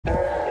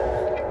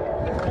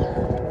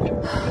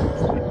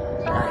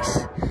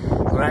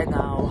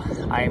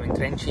I'm in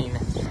Trenčín,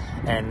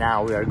 and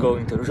now we are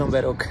going to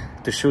Ružomberok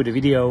to shoot a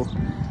video,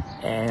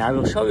 and I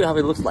will show you how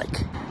it looks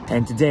like.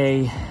 And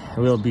today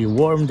will be a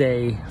warm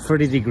day,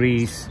 30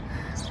 degrees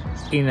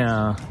in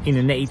a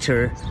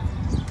nature.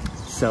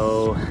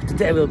 So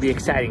today will be an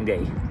exciting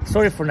day.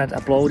 Sorry for not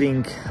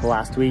uploading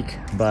last week,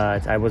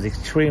 but I was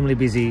extremely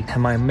busy.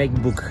 My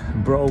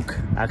MacBook broke.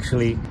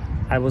 Actually,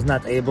 I was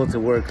not able to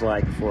work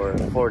like for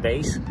 4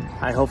 days.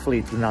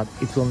 Hopefully it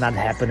will not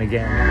happen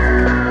again.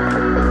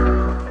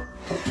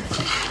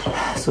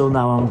 So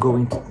now I'm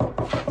going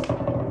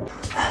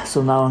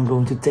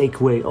to take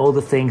away all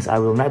the things I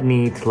will not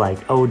need, like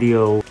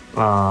audio,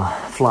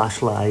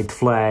 flashlight,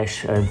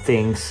 flash and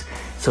things,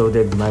 so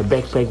that my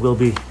backpack will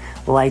be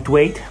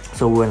lightweight.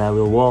 So when I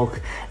will walk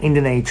in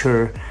the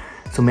nature,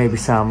 so maybe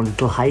some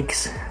little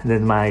hikes,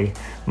 then my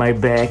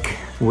back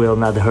will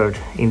not hurt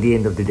in the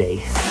end of the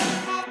day.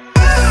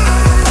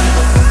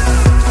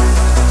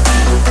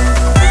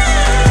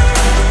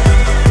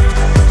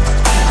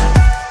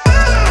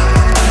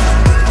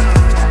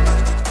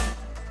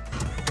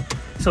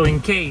 So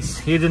in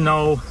case you don't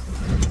know,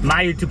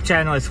 my YouTube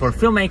channel is for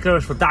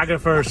filmmakers,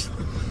 photographers,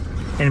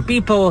 and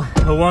people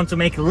who want to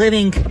make a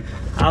living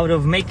out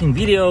of making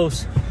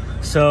videos.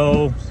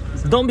 So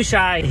don't be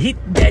shy, hit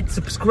that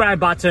subscribe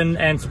button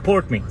and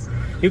support me.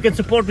 You can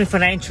support me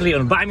financially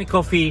on Buy Me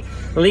Coffee,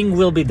 link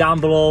will be down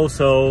below.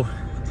 So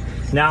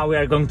now we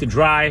are going to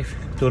drive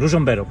to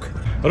Ružomberok.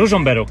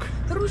 Ružomberok.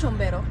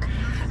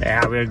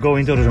 Yeah, we are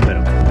going to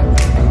Ružomberok.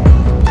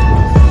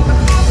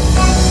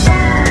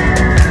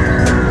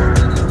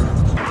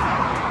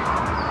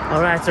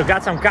 Alright, so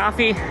got some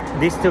coffee.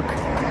 This took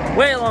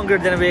way longer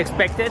than we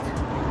expected.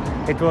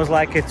 It was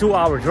like a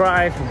 2-hour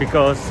drive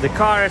because the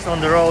cars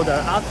on the road are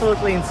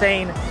absolutely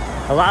insane.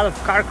 A lot of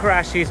car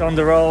crashes on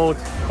the road.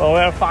 But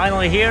we're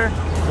finally here.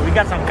 So we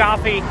got some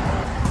coffee.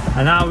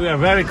 And now we are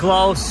very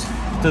close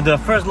to the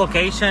first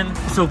location.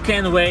 So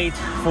can't wait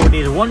for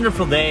this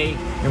wonderful day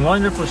and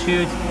wonderful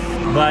shoot.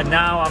 But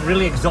now I'm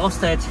really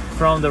exhausted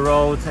from the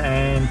road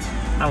and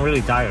I'm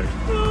really tired.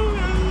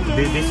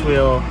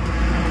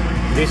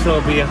 This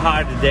will be a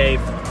hard day.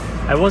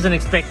 I wasn't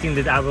expecting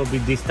that I will be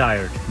this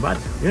tired, but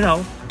you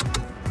know,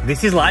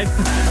 this is life.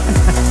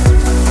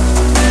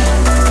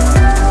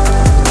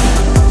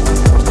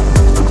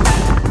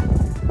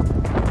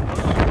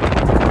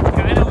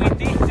 Kind of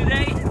windy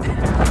today.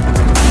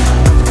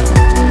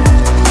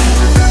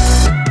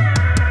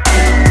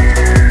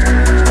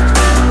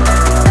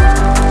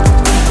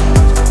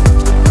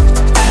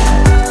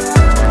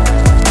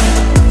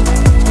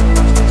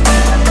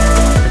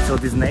 So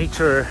this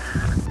nature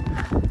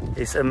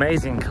is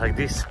amazing. Like,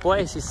 this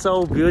place is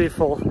so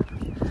beautiful.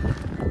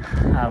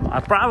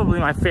 Probably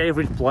my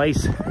favorite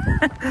place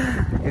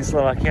in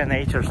Slovakia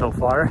nature so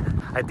far.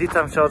 I did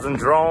some shots on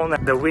drone.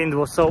 The wind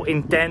was so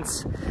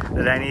intense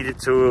that I needed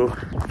to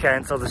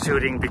cancel the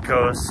shooting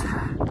because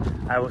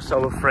I was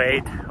so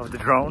afraid of the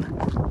drone.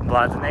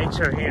 But the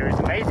nature here is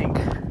amazing.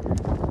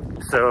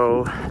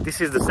 So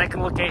this is the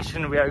second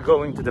location. We are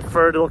going to the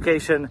third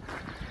location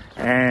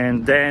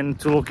and then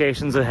 2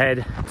 locations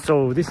ahead.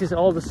 So this is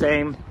all the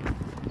same,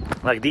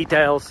 like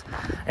details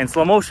and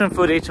slow motion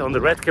footage on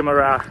the red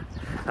camera,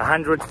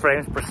 100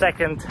 frames per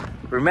second.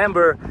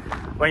 Remember,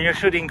 when you're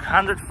shooting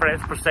 100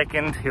 frames per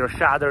second, your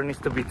shutter needs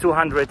to be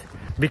 200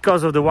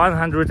 because of the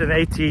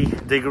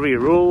 180-degree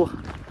rule.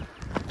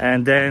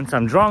 And then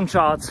some drone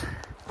shots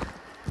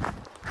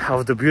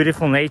of the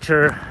beautiful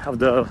nature of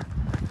the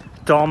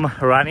Tom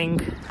running.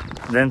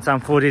 Then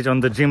some footage on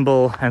the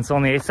gimbal and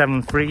Sony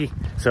a7 III.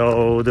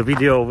 So the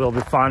video will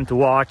be fun to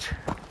watch.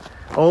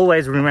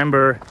 Always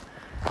remember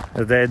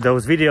that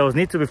those videos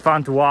need to be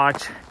fun to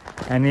watch,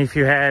 and if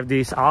you have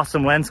these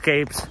awesome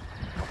landscapes,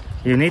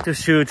 you need to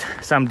shoot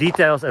some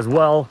details as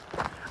well,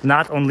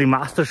 not only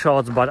master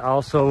shots but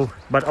also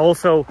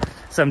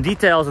some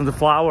details on the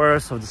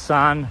flowers, of the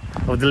sun,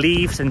 of the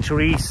leaves and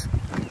trees,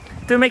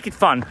 to make it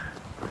fun.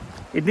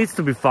 It needs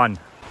to be fun.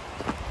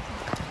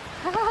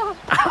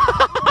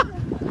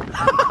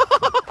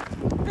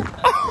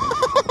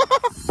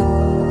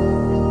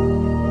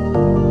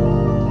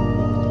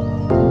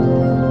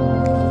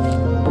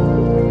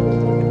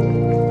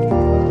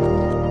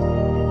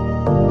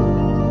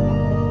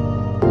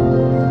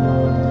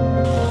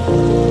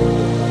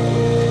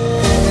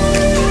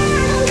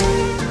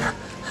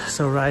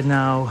 So right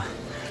now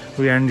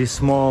we are in this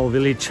small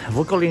village,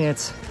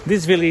 Vlkolinec.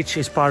 This village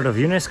is part of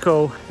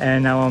UNESCO,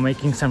 and now I'm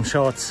making some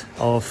shots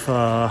of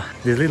the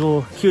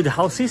little cute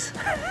houses.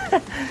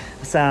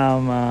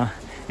 Some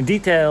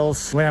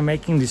details. When I'm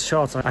making these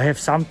shots, I have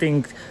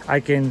something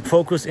I can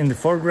focus in the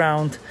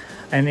foreground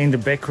and in the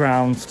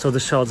background, so the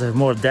shots have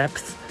more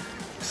depth.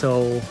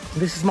 So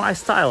this is my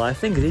style. I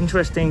think it's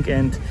interesting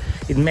and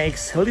it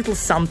makes a little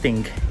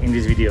something in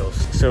these videos.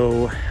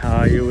 So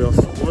you will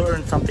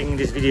learn something in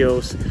these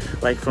videos,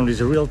 like from these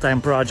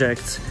real-time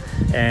projects.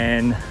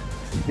 And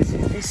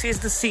this is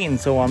the scene.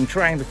 So I'm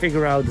trying to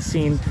figure out the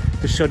scene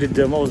to shoot it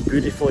the most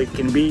beautiful it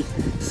can be.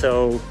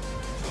 So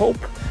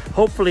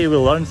hopefully you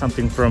will learn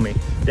something from me.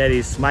 That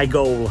is my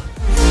goal.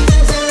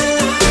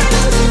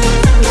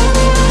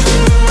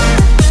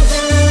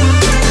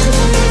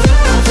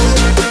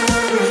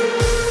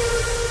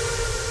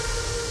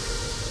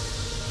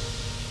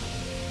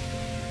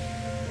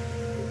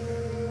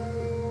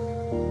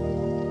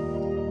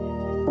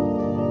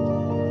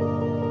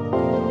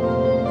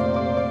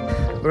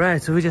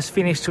 Right, so we just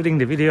finished shooting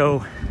the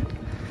video.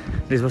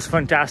 This was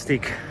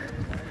fantastic.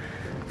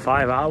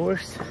 5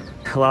 hours,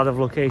 a lot of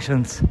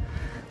locations,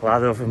 a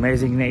lot of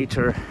amazing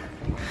nature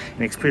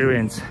and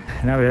experience.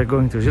 Now we are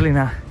going to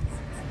Žilina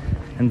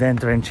and then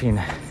Trenčín.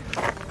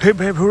 Hip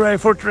hip hooray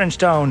for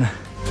Trenčtown!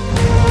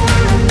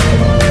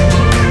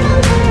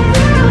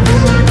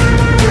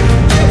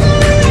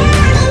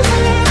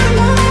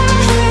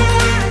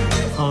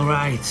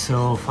 Alright,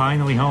 so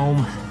finally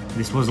home.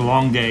 This was a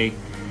long day,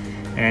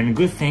 and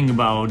good thing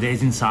about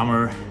days in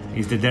summer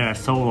is that they are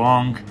so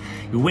long.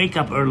 You wake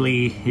up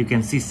early, you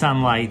can see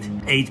sunlight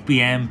 8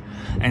 p.m.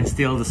 and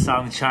still the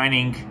sun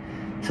shining.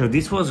 So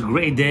this was a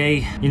great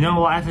day. You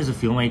know, life as a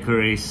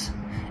filmmaker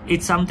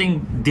it's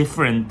something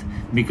different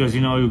because,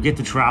 you know, you get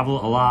to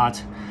travel a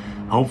lot,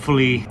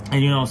 hopefully,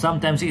 and you know,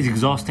 sometimes it's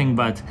exhausting,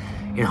 but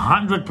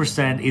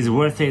 100% is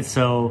worth it.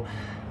 So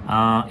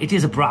it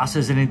is a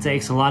process and it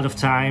takes a lot of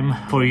time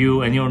for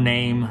you and your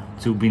name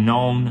to be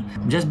known.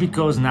 Just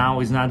because now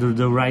is not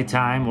the right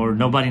time, or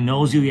nobody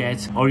knows you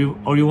yet, or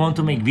you want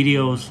to make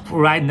videos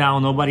right now,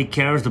 nobody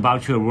cares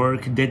about your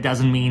work, that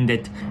doesn't mean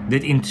that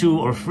in 2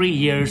 or 3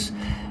 years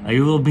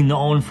you will be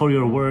known for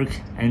your work.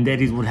 And that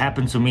is what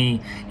happened to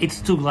me. It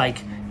took like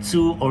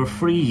 2 or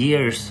 3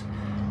 years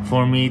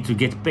for me to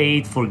get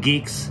paid for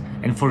gigs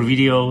and for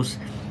videos,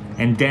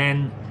 and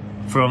then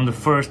from the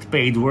first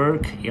paid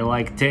work,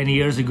 like 10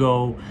 years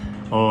ago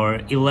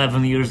or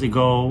 11 years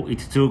ago, it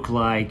took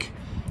like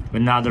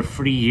another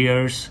 3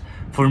 years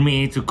for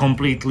me to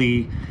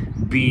completely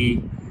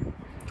be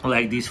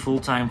like this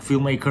full-time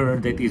filmmaker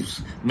that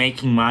is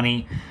making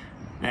money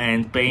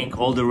and paying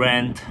all the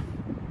rent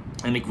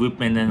and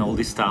equipment and all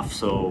this stuff.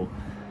 So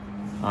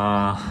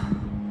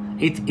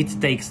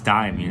it takes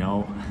time, you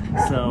know.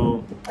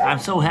 So I'm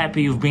so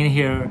happy you've been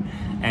here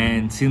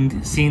and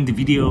seen the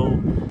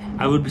video.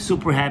 I would be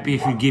super happy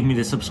if you give me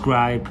the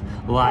subscribe,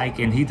 like,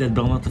 and hit that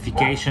bell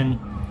notification.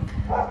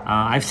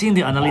 I've seen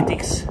the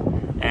analytics,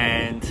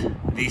 and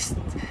these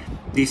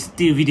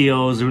 2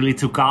 videos really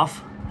took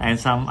off, and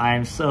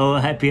I'm so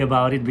happy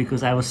about it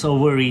because I was so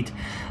worried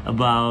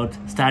about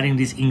starting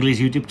this English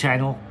YouTube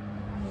channel.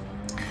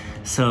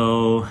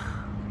 So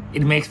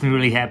it makes me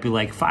really happy.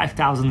 Like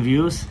 5,000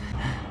 views.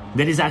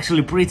 That is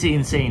actually pretty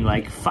insane.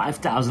 Like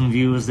 5,000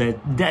 views.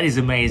 That is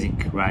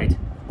amazing, right?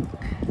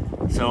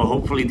 So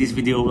hopefully this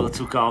video will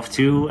take off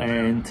too,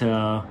 and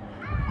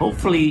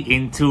hopefully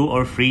in 2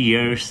 or 3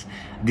 years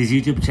this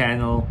YouTube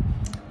channel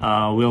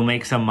will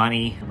make some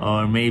money,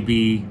 or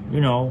maybe,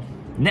 you know,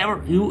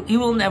 you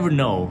will never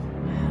know.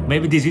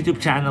 Maybe this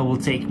YouTube channel will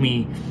take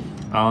me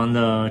on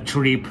a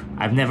trip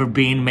I've never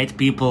been, met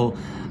people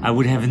I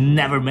would have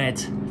never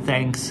met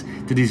thanks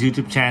to this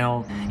YouTube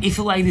channel. If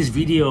you like this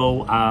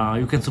video,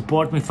 you can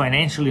support me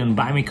financially on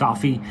Buy Me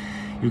Coffee.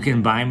 You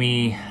can buy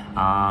me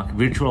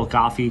virtual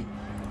coffee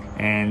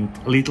and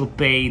little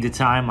pay the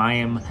time I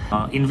am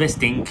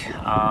investing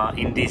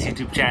in this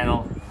YouTube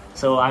channel.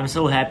 So I'm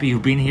so happy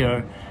you've been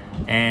here,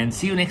 and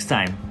see you next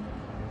time.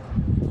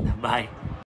 Bye.